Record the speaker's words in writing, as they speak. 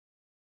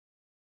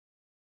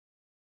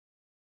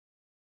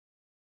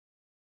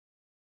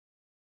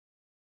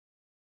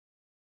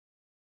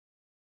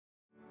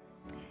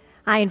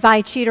I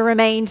invite you to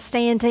remain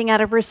standing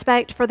out of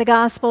respect for the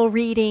gospel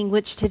reading,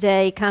 which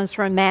today comes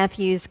from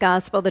Matthew's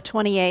Gospel, the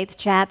 28th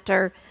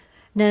chapter,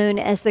 known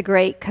as the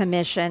Great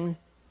Commission.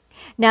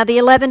 Now the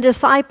 11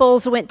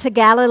 disciples went to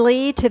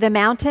Galilee, to the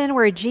mountain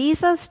where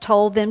Jesus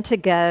told them to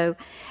go.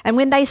 And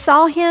when they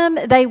saw him,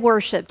 they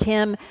worshipped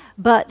him,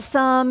 but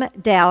some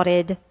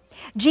doubted.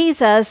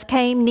 Jesus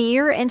came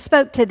near and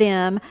spoke to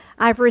them.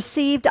 I've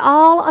received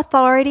all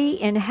authority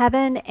in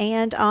heaven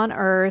and on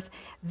earth.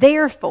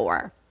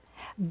 Therefore,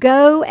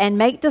 go and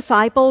make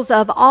disciples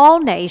of all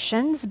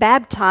nations,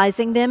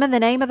 baptizing them in the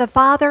name of the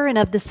Father and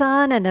of the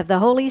Son and of the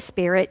Holy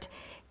Spirit,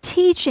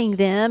 teaching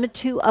them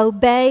to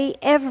obey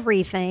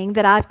everything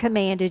that I've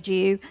commanded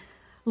you.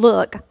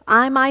 Look,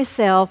 I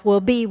myself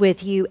will be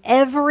with you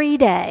every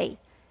day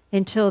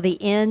until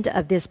the end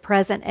of this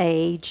present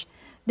age.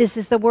 This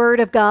is the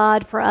word of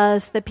God for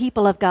us, the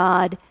people of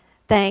God.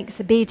 Thanks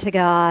be to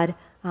God.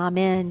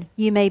 Amen.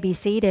 You may be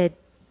seated.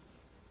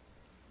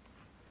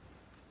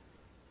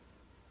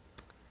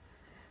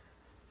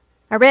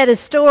 I read a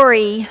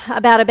story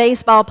about a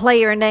baseball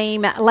player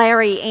named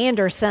Larry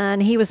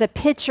Anderson. He was a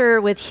pitcher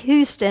with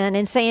Houston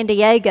and San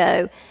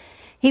Diego.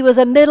 He was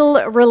a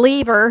middle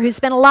reliever who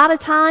spent a lot of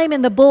time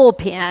in the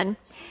bullpen.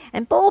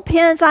 And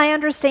bullpens, I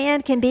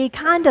understand, can be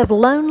kind of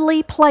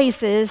lonely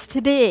places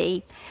to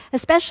be,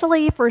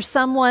 especially for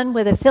someone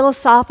with a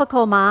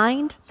philosophical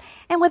mind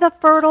and with a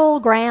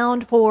fertile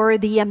ground for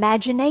the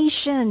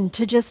imagination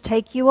to just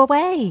take you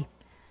away.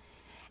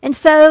 And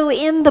so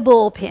in the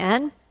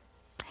bullpen,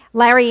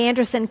 Larry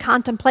Anderson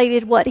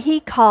contemplated what he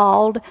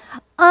called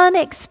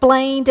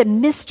unexplained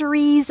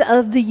mysteries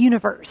of the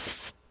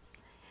universe.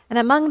 And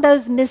among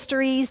those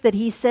mysteries that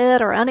he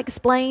said are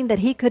unexplained that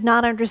he could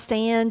not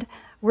understand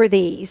were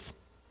these.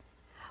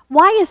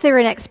 Why is there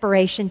an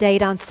expiration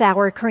date on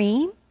sour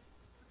cream?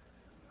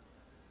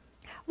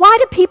 Why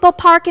do people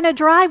park in a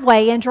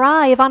driveway and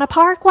drive on a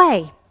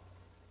parkway?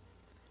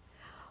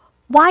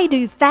 Why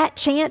do fat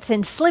chance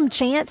and slim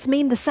chance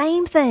mean the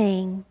same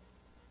thing?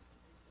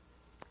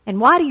 And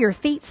why do your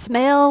feet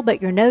smell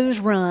but your nose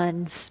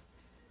runs?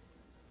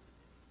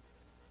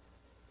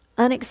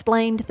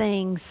 Unexplained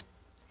things.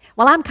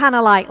 Well, I'm kind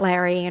of like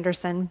Larry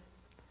Anderson.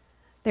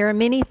 There are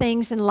many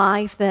things in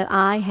life that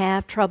I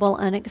have trouble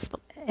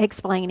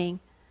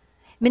explaining.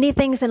 Many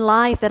things in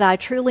life that I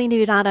truly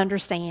do not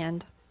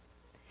understand.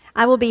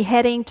 I will be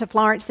heading to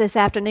Florence this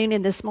afternoon,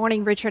 and this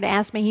morning Richard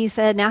asked me, he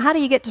said, now how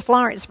do you get to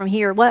Florence from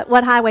here?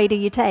 What highway do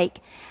you take?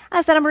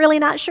 I said, I'm really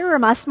not sure.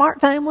 My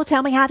smartphone will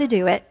tell me how to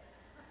do it.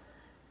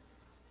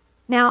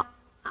 Now,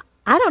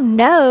 I don't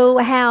know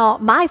how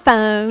my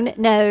phone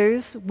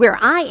knows where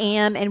I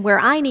am and where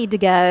I need to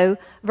go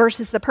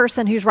versus the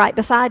person who's right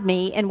beside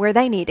me and where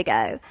they need to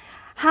go.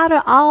 How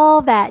do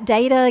all that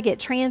data get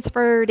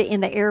transferred in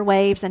the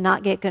airwaves and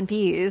not get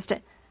confused?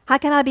 How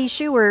can I be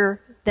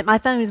sure that my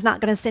phone is not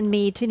going to send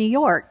me to New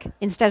York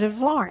instead of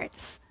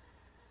Florence?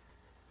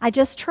 I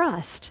just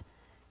trust.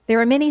 There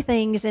are many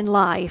things in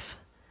life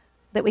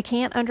that we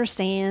can't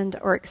understand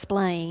or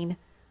explain,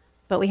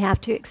 but we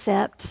have to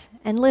accept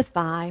and live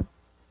by.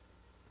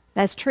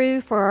 That's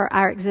true for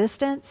our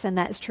existence, and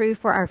that's true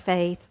for our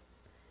faith.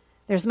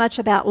 There's much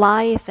about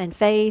life and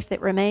faith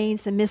that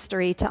remains a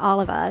mystery to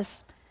all of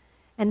us.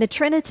 And the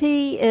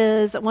Trinity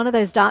is one of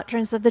those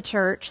doctrines of the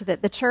church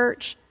that the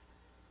church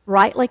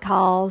rightly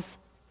calls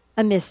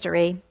a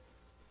mystery.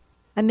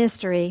 A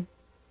mystery.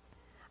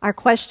 Our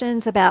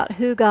questions about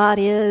who God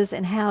is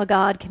and how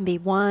God can be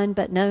one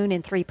but known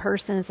in three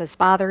persons as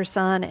Father,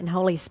 Son, and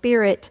Holy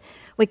Spirit,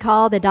 we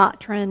call the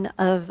doctrine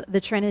of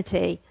the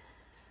Trinity.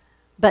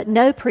 But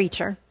no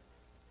preacher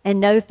and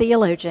no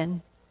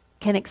theologian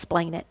can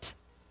explain it.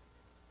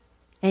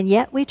 And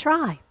yet we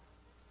try.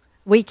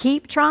 We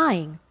keep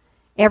trying.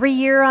 Every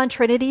year on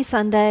Trinity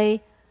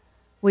Sunday,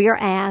 we are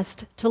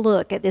asked to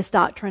look at this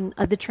doctrine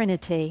of the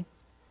Trinity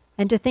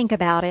and to think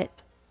about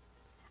it.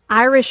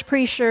 Irish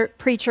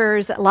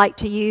preachers like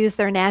to use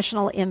their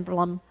national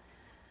emblem,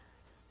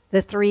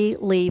 the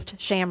three-leaved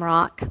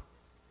shamrock.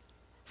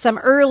 Some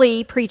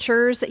early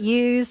preachers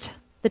used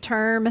the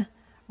term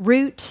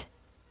root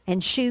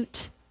and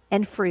shoot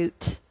and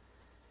fruit.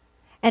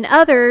 And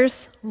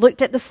others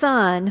looked at the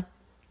sun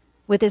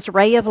with its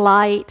ray of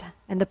light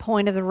and the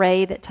point of the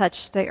ray that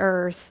touched the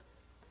earth.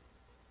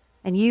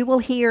 And you will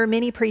hear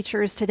many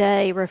preachers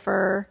today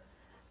refer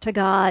to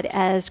God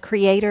as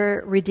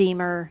Creator,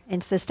 Redeemer,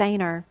 and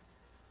Sustainer,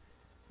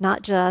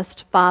 not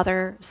just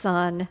Father,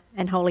 Son,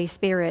 and Holy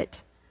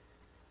Spirit.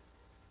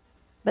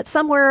 But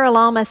somewhere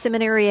along my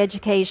seminary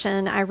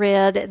education, I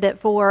read that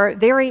for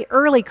very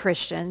early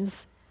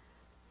Christians,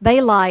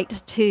 they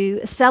liked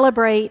to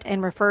celebrate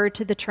and refer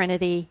to the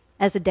Trinity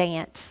as a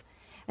dance.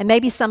 And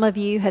maybe some of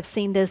you have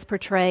seen this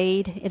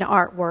portrayed in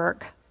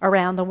artwork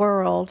around the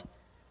world.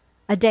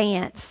 A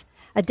dance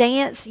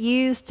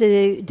used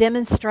to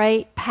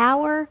demonstrate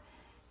power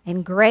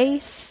and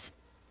grace,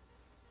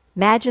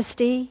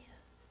 majesty,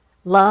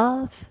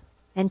 love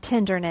and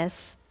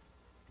tenderness,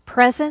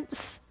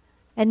 presence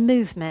and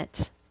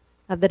movement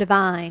of the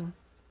divine.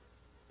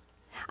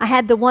 I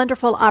had the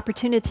wonderful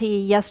opportunity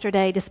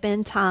yesterday to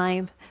spend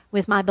time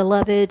with my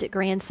beloved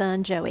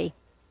grandson, Joey.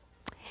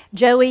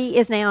 Joey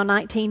is now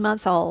 19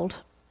 months old,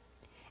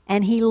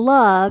 and he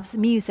loves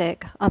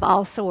music of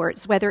all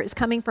sorts, whether it's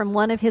coming from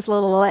one of his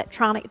little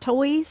electronic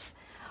toys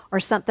or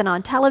something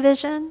on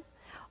television,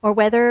 or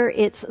whether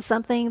it's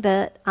something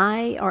that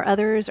I or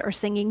others are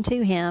singing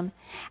to him.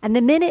 And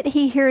the minute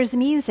he hears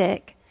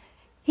music,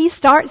 he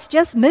starts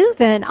just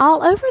moving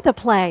all over the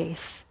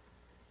place.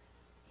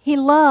 He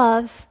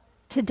loves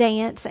to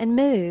dance and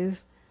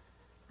move.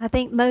 I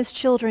think most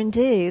children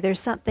do. There's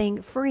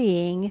something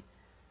freeing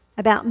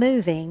about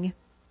moving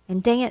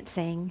and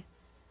dancing.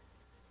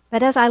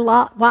 But as I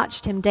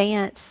watched him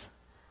dance,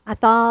 I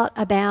thought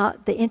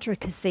about the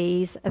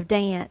intricacies of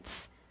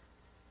dance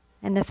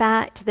and the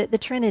fact that the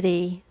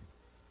Trinity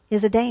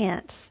is a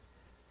dance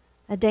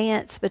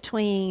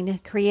between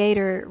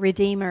Creator,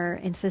 Redeemer,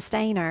 and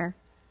Sustainer,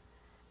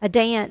 a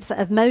dance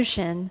of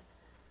motion,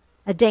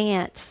 a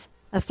dance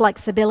of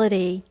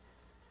flexibility,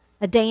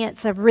 a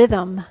dance of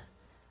rhythm,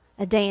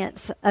 a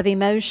dance of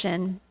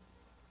emotion.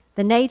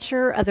 The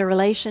nature of the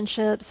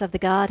relationships of the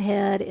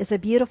Godhead is a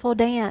beautiful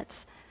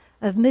dance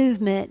of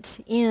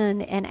movement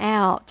in and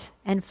out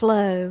and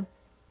flow.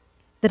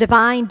 The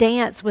divine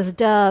dance was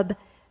dubbed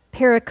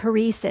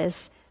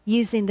perichoresis,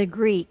 using the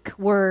Greek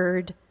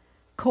word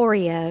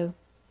choreo,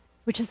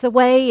 which is the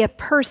way of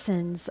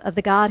persons of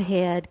the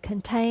Godhead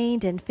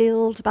contained and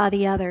filled by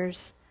the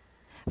others,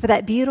 for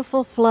that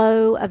beautiful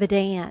flow of a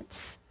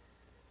dance.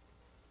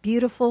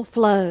 Beautiful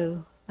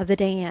flow of the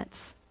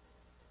dance.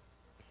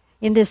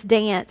 In this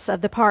dance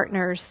of the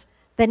partners,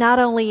 they not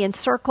only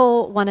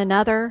encircle one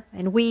another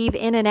and weave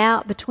in and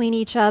out between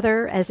each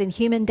other as in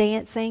human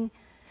dancing,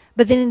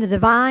 but then in the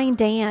divine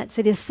dance,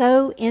 it is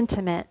so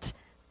intimate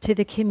to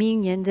the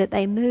communion that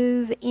they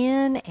move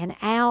in and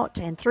out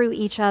and through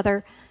each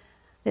other,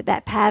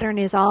 that pattern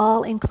is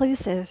all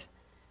inclusive.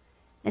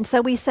 And so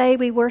we say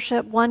we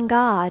worship one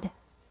God.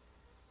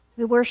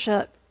 We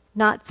worship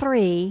not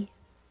three,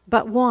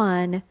 but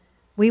one.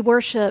 We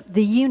worship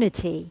the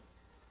unity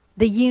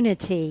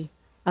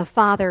of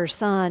Father,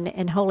 Son,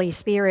 and Holy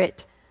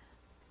Spirit.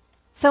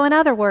 So in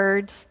other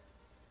words,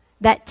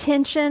 that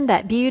tension,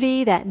 that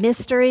beauty, that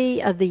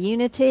mystery of the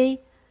unity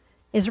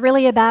is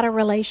really about a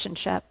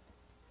relationship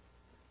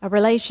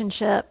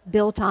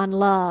built on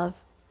love.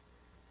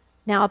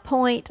 Now, a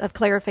point of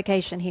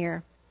clarification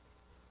here.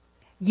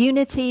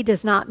 Unity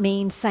does not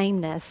mean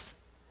sameness.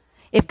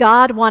 If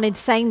God wanted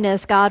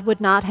sameness, God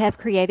would not have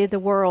created the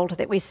world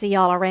that we see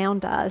all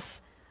around us.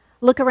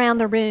 Look around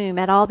the room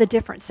at all the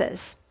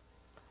differences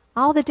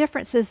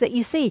that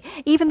you see.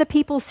 Even the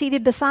people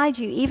seated beside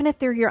you, even if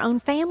they're your own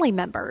family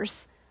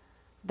members,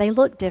 they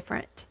look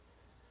different.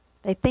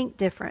 They think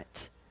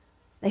different.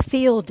 They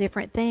feel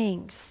different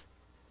things.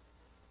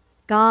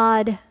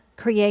 God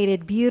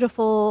created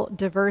beautiful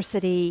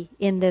diversity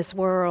in this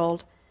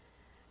world,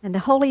 and the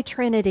Holy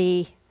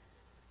Trinity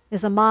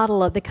is a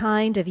model of the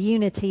kind of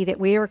unity that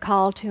we are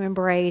called to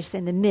embrace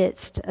in the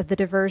midst of the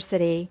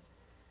diversity.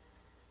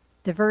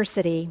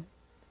 Diversity,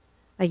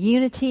 a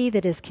unity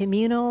that is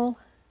communal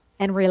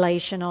and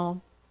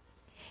relational.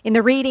 In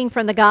the reading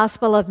from the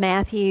Gospel of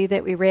Matthew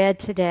that we read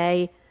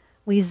today,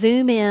 we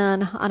zoom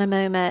in on a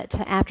moment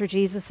after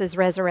Jesus'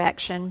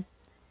 resurrection.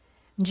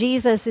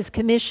 Jesus is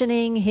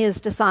commissioning his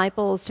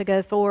disciples to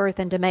go forth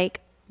and to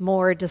make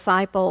more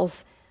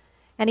disciples.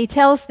 And he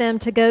tells them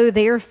to go,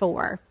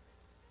 therefore,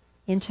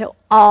 into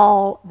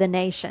all the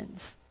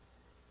nations.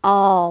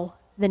 All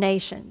the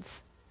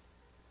nations.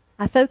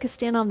 I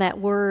focused in on that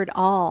word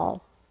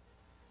all,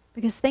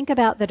 because think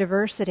about the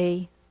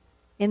diversity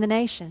in the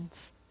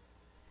nations.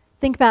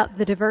 Think about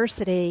the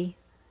diversity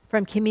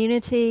from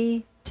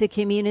community to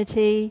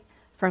community,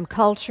 from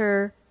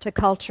culture to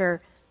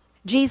culture.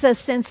 Jesus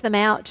sends them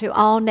out to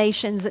all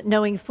nations,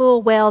 knowing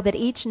full well that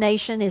each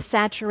nation is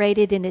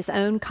saturated in its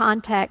own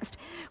context,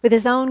 with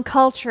its own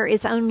culture,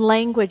 its own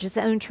language, its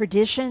own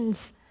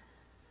traditions.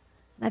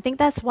 And I think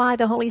that's why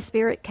the Holy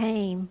Spirit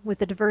came with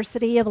the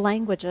diversity of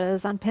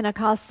languages on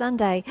Pentecost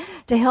Sunday,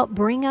 to help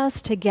bring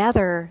us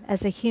together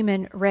as a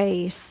human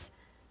race.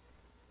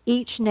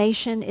 Each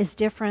nation is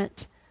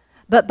different,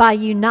 but by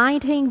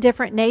uniting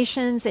different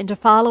nations into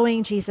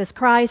following Jesus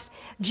Christ,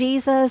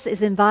 Jesus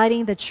is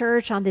inviting the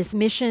church on this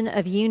mission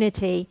of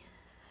unity.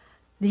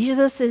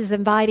 Jesus is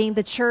inviting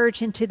the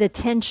church into the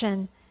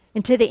tension,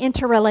 into the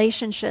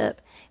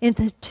interrelationship,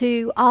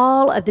 into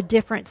all of the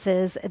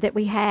differences that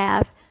we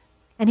have.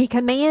 And he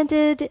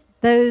commanded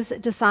those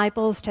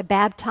disciples to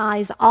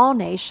baptize all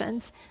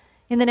nations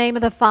in the name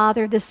of the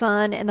Father, the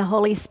Son, and the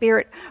Holy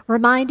Spirit,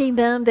 reminding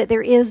them that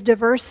there is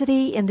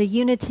diversity in the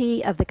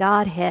unity of the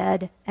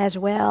Godhead as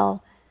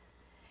well.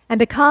 And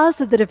because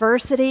of the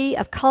diversity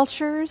of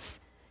cultures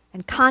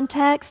and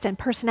context and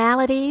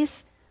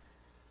personalities,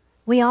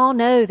 we all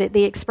know that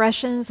the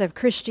expressions of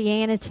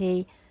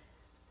Christianity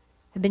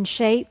have been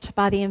shaped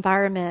by the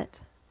environment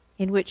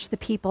in which the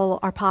people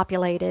are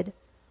populated.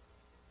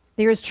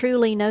 There is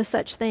truly no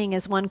such thing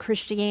as one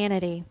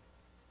Christianity.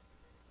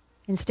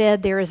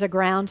 Instead, there is a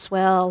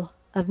groundswell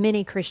of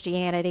many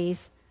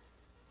Christianities,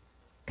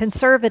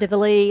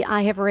 Conservatively,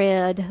 I have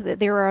read that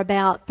there are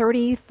about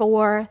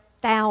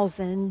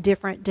 34,000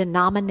 different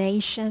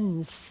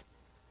denominations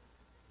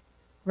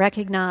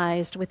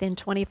recognized within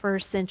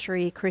 21st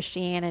century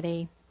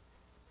Christianity.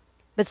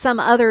 But some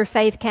other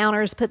faith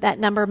counters put that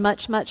number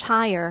much, much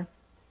higher,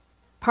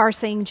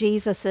 parsing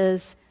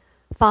Jesus's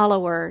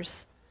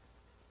followers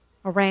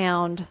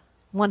around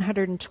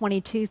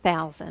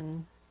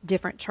 122,000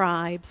 different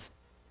tribes.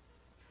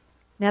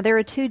 Now, there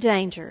are two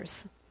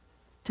dangers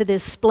to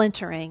this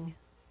splintering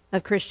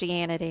of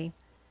Christianity.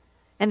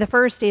 And the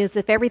first is,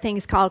 if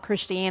everything's called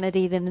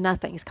Christianity, then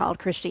nothing's called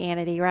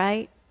Christianity,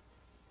 right?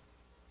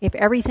 If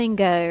everything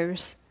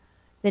goes,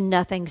 then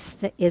nothing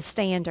is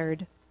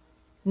standard.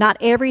 Not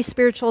every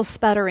spiritual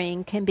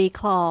sputtering can be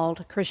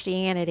called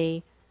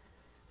Christianity.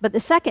 But the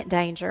second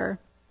danger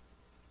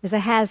is a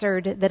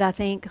hazard that I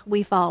think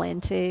we fall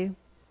into.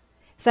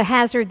 It's a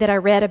hazard that I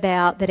read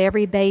about that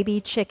every baby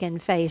chicken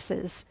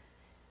faces.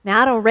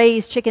 Now, I don't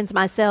raise chickens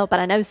myself, but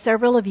I know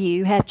several of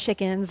you have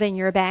chickens in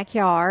your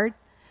backyard,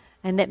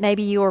 and that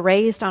maybe you were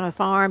raised on a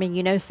farm and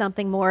you know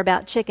something more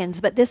about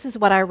chickens. But this is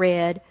what I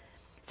read.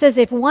 It says,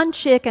 if one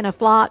chick in a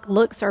flock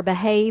looks or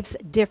behaves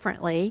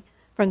differently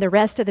from the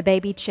rest of the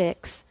baby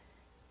chicks,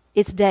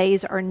 its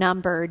days are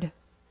numbered.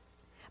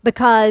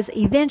 Because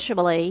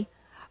eventually,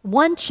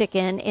 one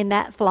chicken in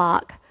that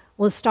flock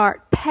will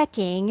start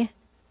pecking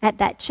at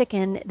that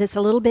chicken that's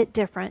a little bit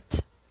different.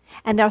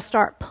 And they'll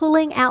start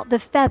pulling out the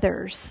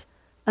feathers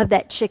of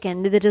that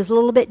chicken that is a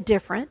little bit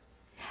different,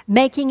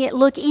 making it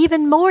look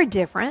even more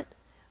different,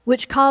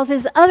 which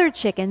causes other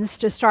chickens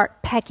to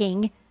start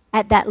pecking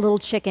at that little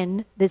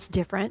chicken that's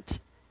different,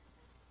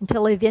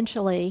 until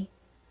eventually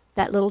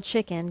that little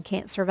chicken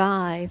can't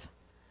survive,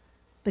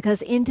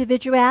 because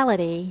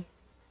individuality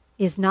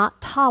is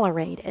not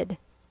tolerated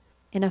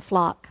in a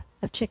flock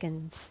of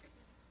chickens.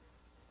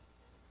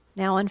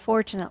 Now,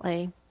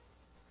 unfortunately,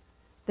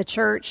 the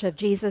Church of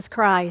Jesus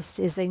Christ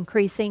is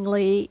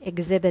increasingly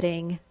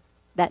exhibiting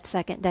that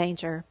second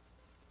danger,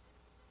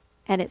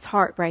 and it's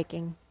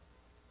heartbreaking.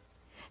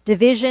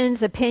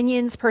 Divisions,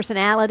 opinions,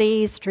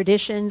 personalities,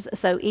 traditions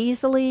so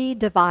easily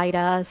divide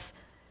us,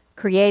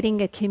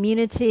 creating a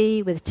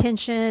community with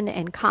tension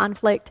and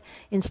conflict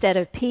instead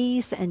of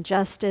peace and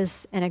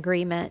justice and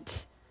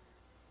agreement.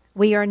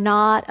 We are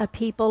not a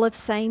people of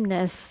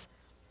sameness,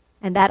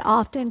 and that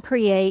often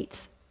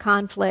creates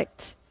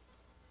conflict.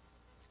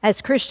 As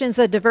Christians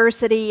of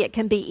diversity, it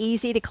can be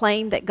easy to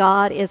claim that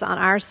God is on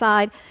our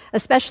side,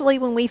 especially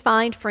when we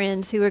find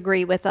friends who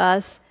agree with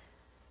us.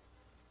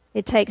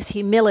 It takes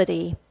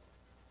humility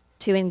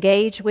to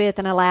engage with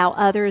and allow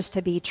others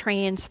to be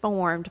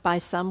transformed by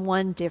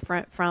someone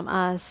different from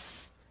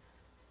us.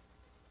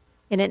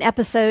 In an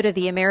episode of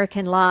The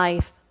American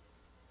Life,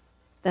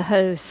 the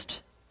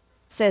host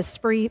says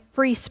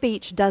free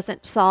speech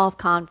doesn't solve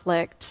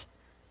conflict,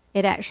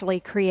 it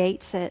actually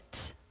creates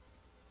it.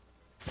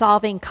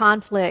 Solving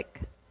conflict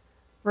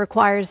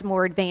requires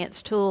more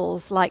advanced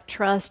tools like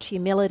trust,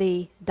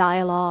 humility,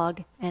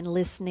 dialogue, and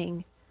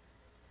listening.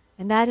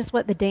 And that is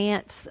what the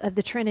dance of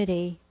the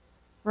Trinity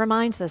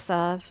reminds us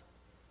of.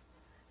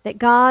 That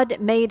God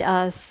made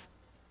us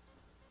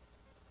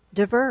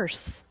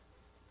diverse,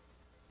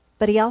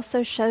 but He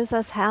also shows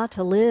us how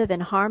to live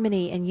in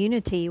harmony and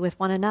unity with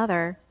one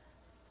another.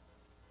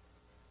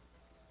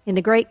 In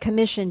the Great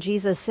Commission,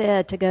 Jesus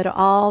said to go to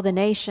all the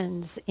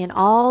nations in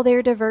all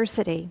their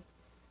diversity,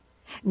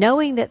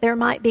 knowing that there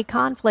might be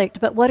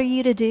conflict, but what are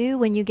you to do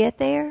when you get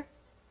there?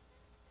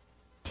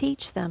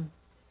 Teach them.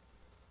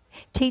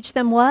 Teach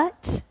them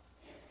what?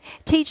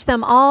 Teach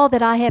them all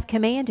that I have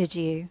commanded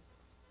you.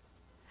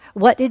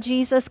 What did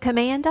Jesus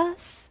command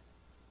us?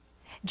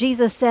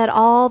 Jesus said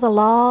all the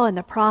law and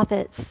the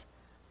prophets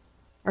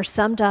are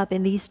summed up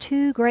in these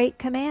two great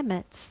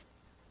commandments.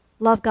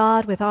 Love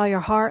God with all your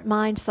heart,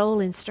 mind,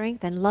 soul, and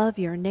strength, and love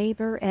your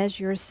neighbor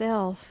as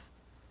yourself.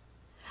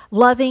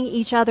 Loving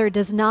each other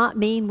does not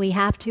mean we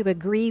have to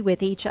agree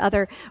with each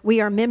other. We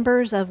are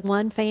members of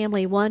one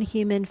family, one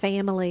human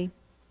family.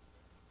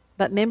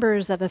 But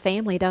members of a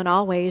family don't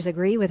always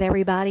agree with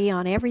everybody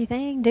on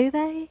everything, do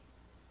they?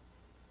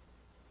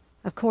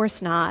 Of course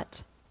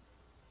not.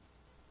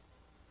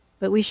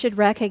 But we should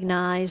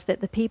recognize that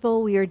the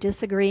people we are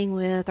disagreeing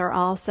with are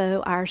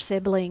also our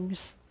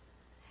siblings.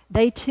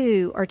 They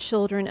too are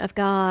children of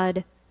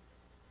God.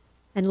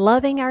 And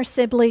loving our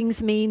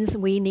siblings means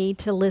we need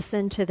to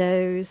listen to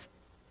those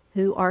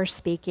who are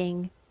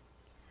speaking,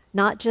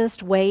 not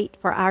just wait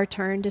for our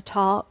turn to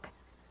talk,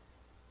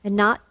 and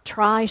not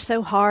try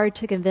so hard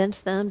to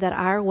convince them that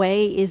our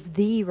way is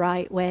the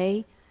right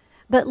way,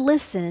 but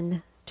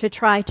listen to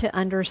try to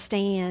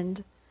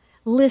understand.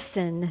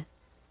 Listen.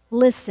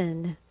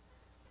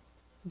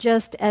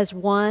 Just as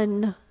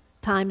 1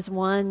 times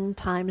 1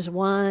 times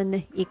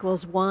 1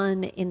 equals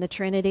 1 in the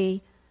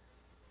Trinity,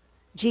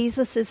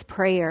 Jesus'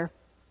 prayer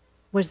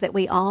was that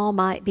we all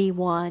might be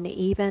one,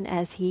 even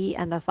as He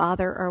and the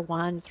Father are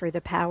one through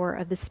the power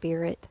of the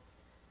Spirit.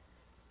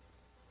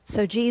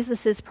 So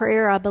Jesus'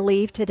 prayer, I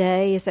believe,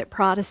 today is that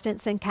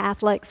Protestants and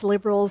Catholics,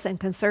 liberals and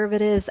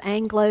conservatives,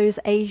 Anglos,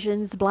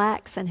 Asians,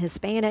 blacks and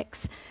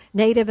Hispanics,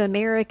 Native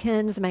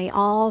Americans may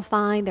all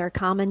find their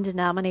common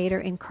denominator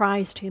in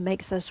Christ who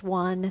makes us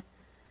one.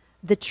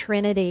 The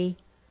Trinity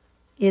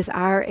is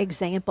our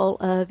example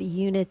of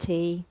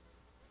unity.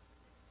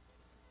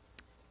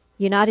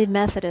 United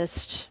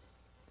Methodist,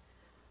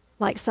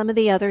 like some of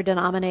the other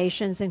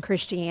denominations in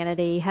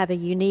Christianity, have a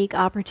unique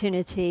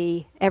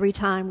opportunity every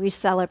time we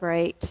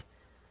celebrate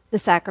the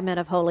sacrament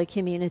of Holy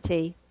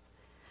Community.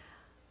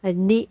 A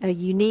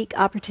unique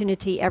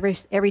opportunity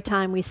every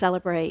time we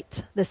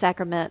celebrate the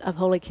sacrament of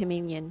Holy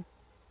Communion.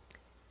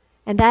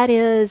 And that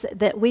is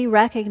that we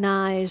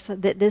recognize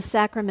that this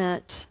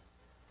sacrament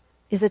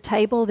is a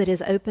table that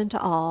is open to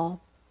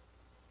all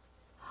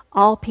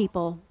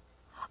people,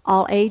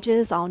 all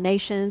ages, all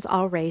nations,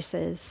 all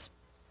races.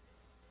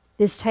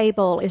 This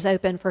table is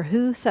open for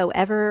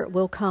whosoever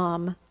will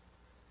come.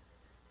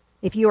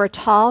 If you are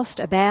tossed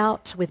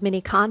about with many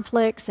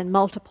conflicts and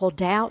multiple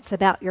doubts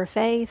about your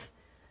faith,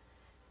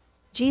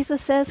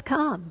 Jesus says,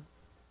 come.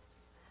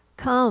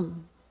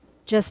 Come,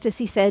 just as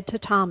he said to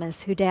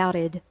Thomas, who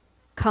doubted,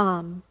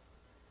 come.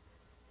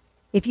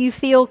 If you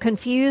feel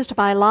confused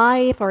by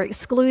life or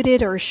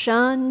excluded or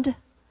shunned,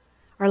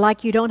 or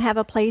like you don't have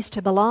a place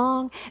to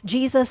belong,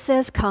 Jesus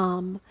says,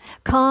 come.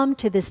 Come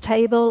to this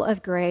table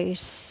of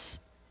grace.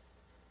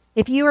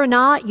 If you are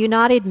not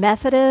United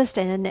Methodist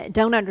and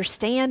don't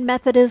understand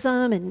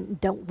Methodism and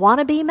don't want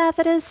to be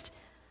Methodist,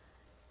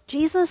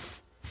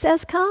 Jesus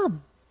says,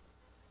 come.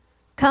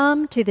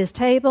 Come to this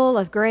table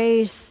of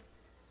grace.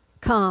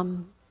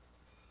 Come.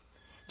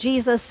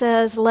 Jesus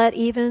says, let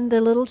even the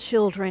little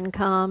children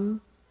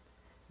come.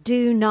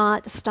 Do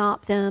not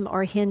stop them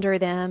or hinder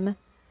them.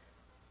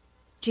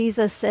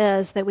 Jesus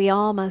says that we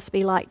all must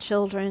be like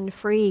children,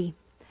 free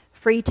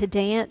to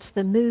dance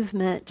the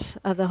movement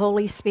of the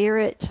Holy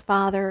Spirit,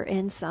 Father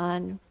and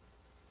Son.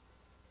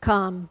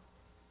 Come.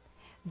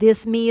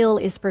 This meal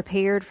is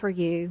prepared for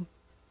you.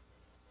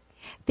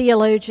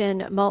 Theologian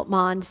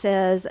Moltmann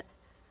says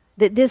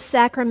that this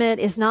sacrament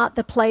is not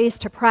the place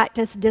to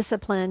practice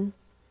discipline.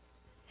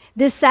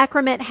 This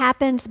sacrament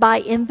happens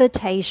by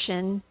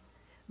invitation,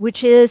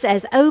 which is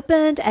as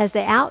open as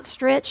the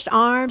outstretched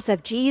arms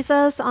of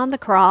Jesus on the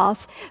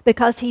cross,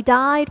 because he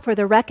died for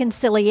the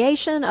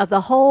reconciliation of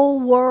the whole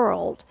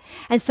world.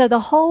 And so the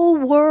whole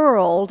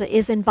world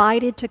is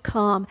invited to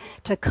come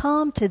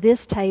to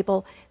this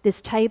table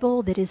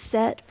that is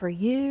set for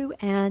you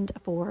and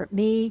for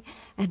me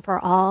and for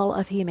all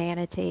of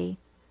humanity.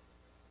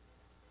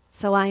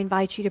 So I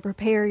invite you to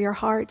prepare your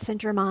hearts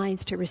and your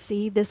minds to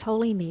receive this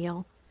holy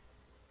meal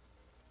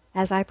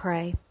as I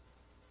pray.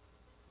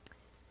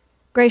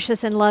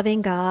 Gracious and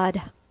loving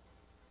God,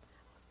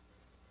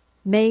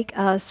 make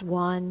us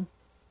one.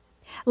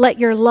 Let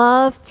your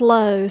love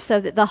flow so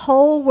that the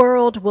whole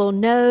world will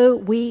know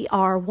we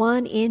are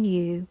one in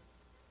you.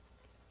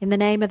 In the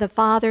name of the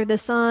Father, the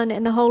Son,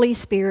 and the Holy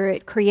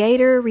Spirit,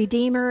 Creator,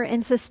 Redeemer,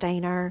 and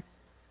Sustainer.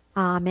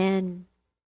 Amen.